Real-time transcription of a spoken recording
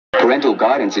Parental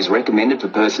guidance is recommended for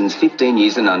persons 15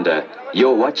 years and under.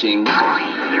 You're watching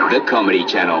the Comedy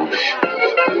Channel.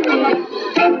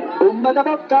 Una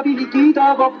bocca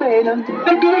picchita va bene,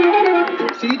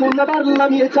 si tu ne parla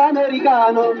miezza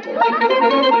americano,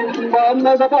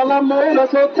 quando si fa l'amore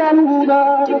sotto la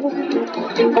luna,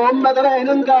 come te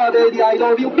viene in cave di I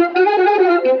love you.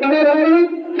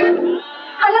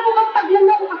 Alam mo ba pag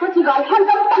nangyari ako sa sugal,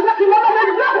 hanggang pag nakilala mo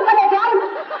na ako ka na dyan,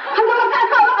 hanggang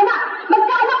magkakawa ka na,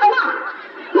 magkaanak ka na,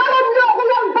 maramlo ko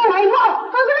yung buhay mo,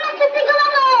 hanggang nagsisigaw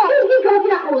mo, hindi ka mo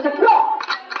pinakausap mo.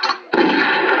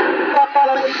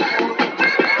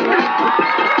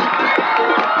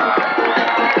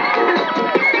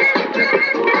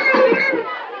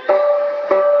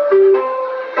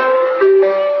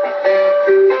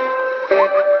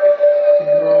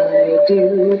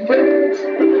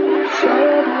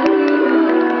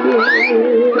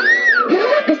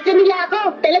 Gusto nila ako.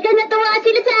 Talagang natuwa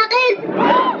sila sa akin.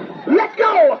 Let's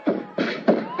go!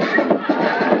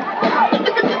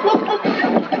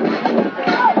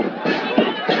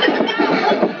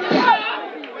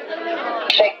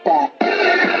 Check that.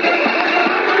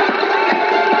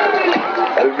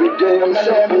 Every day I'm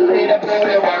celebrating, go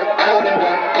to work, go to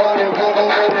work, go to work,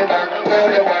 go to work, go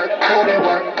to work, go to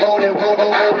work, go to work,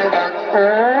 go to work.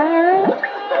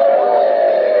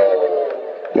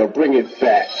 Now bring it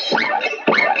back.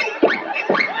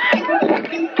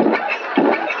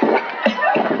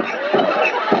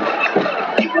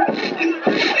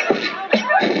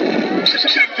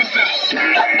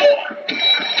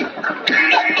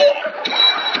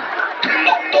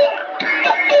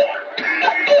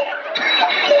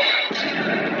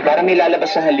 Parang may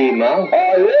lalabas sa halimaw.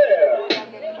 Oh yeah!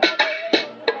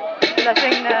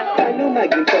 Lasing na. Paano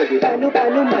maging pogi? Paano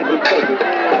maging pogi?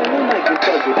 Paano maging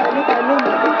pogi? Paano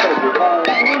maging pogi?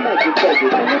 Paano maging pogi?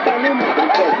 Paano maging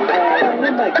pogi? Paano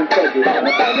maging pogi?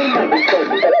 Paano maging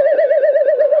pogi?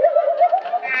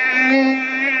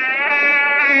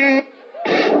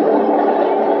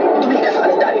 Tumigas ka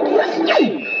ng dami, Diaz.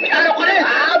 Ano ko rin?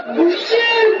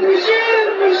 Bullshit! Bullshit!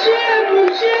 Bullshit!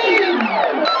 Bullshit!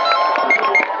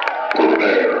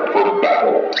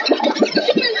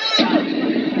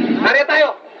 Hari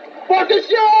tayo!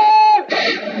 Position!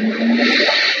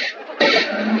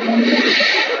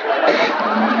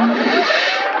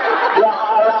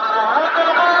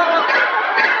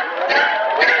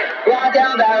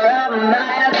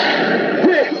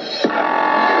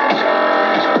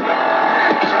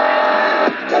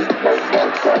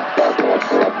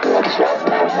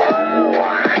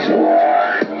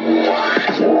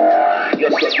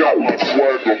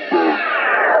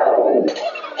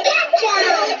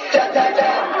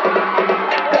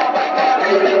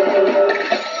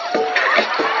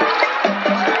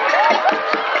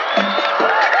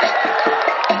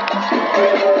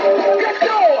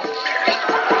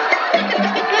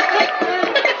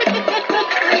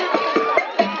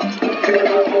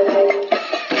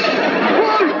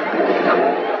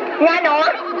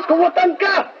 Kawatan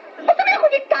ka! Ba't naman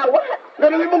ako gikawa?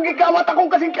 Ganun mong gikawat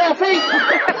akong kasing-kasing!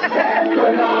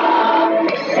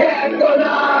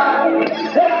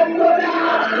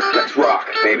 Let's rock,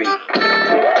 baby.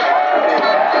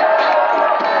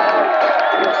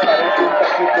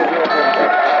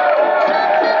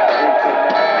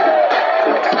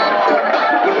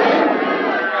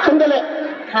 Sandali!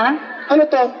 Ha? Ano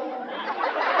to?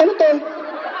 Ano to?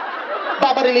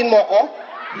 Babarilin mo ako?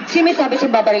 Sino may sabi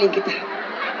siyang babarilin kita?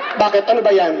 Bakit? Ano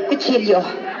ba yan? Kutsilyo.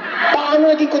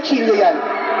 Paano naging kutsilyo yan?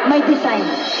 May design.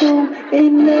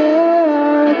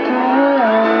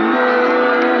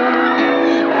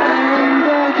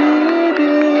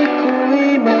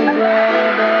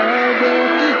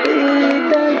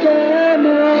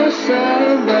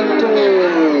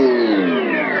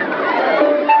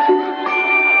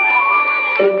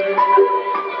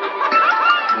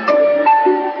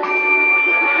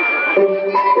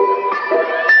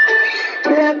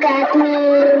 Look at me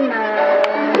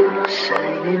now,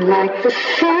 shining like the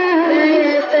sun.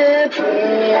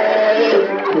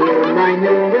 You're my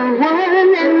number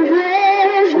one, and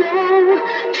there's no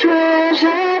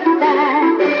treasure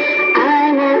that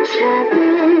I will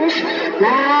cherish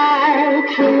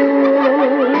like you.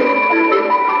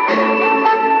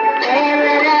 And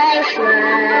when I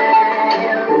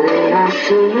smile, when I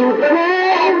see you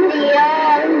brave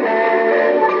beyond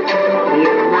love,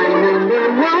 you're my number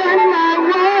one, my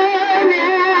one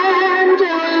and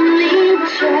only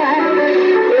try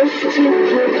is to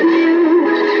give you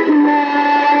my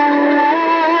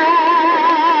love.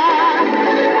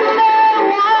 No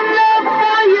one love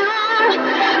for you,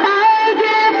 I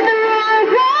give the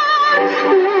wrong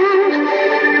spoon.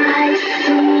 I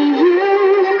see you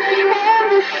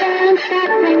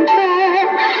second thought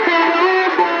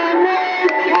that I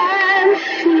can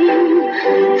see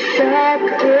so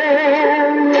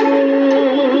clearly.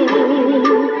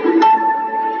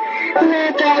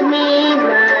 Look at me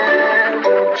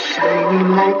now,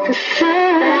 shining like the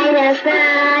sun, bright as the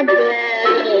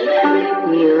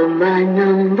day. You're my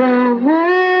number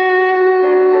one.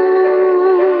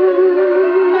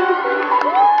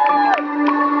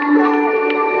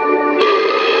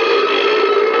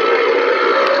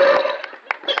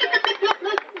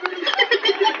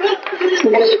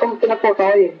 Sandali kong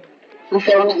pinaputol ang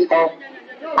sewang ito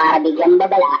para biglang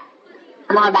babala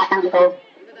ang mga batang ito.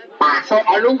 Pasok!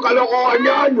 Anong kalokohan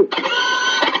yan?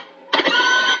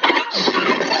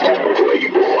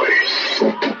 Playboys.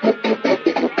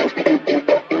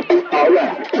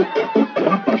 Alright.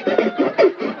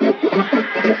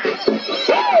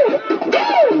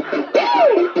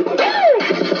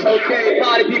 Okay,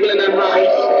 party people in the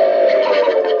house.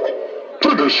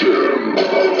 Tradition.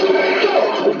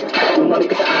 I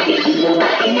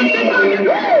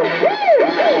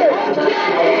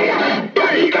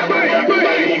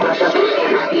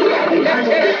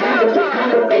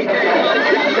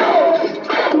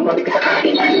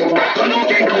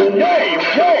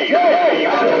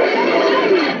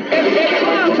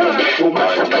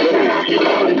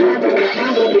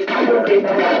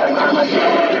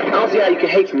don't see how you can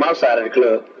hate from outside of the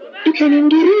club. You can't even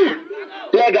get in.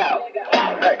 Leg out.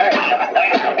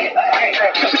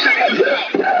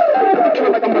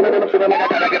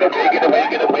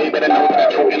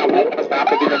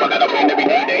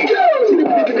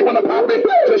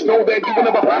 Just know that you will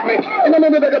never pop me. And I know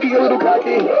that I gotta be a little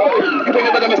cocky. You ain't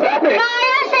never gonna stop me.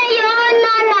 Para sa'yo,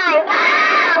 nanay!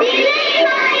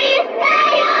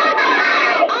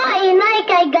 Oh, inay,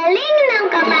 kay galing ng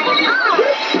kamay mo!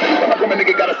 When a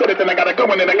nigga gotta set it, then I gotta go,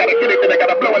 and then I gotta get it, then I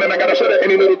gotta blow, and then I gotta shut it.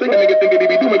 Any little thing a nigga think that he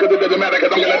be doing, cause it doesn't matter,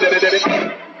 cause I'm gonna did it.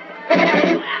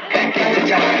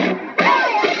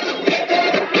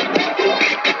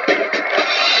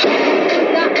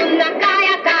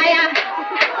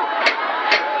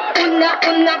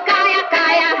 Una kaya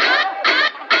kaya.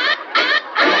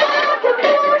 I've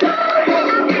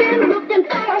been looking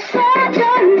for such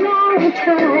a long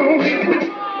time.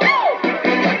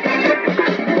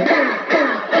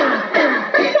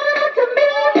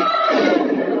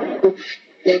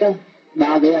 Teka,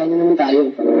 nakagayaan nyo naman tayo.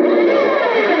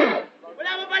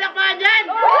 Wala mo palakpakan dyan!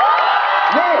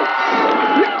 No!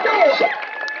 Let's go!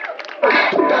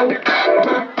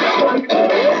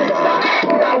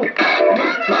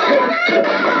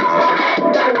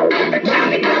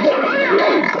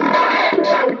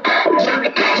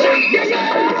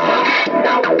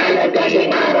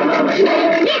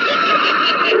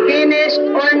 Finished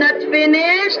or not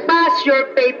finished, pass your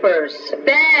papers.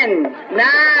 10, 9,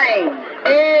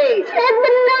 8.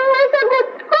 7 lang ang sagot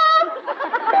ko.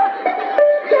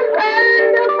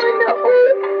 Ano ko na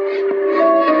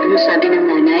Ano sabi ng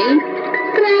nanay?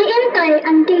 Try and try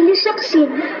until you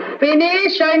succeed.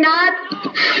 Finish or not?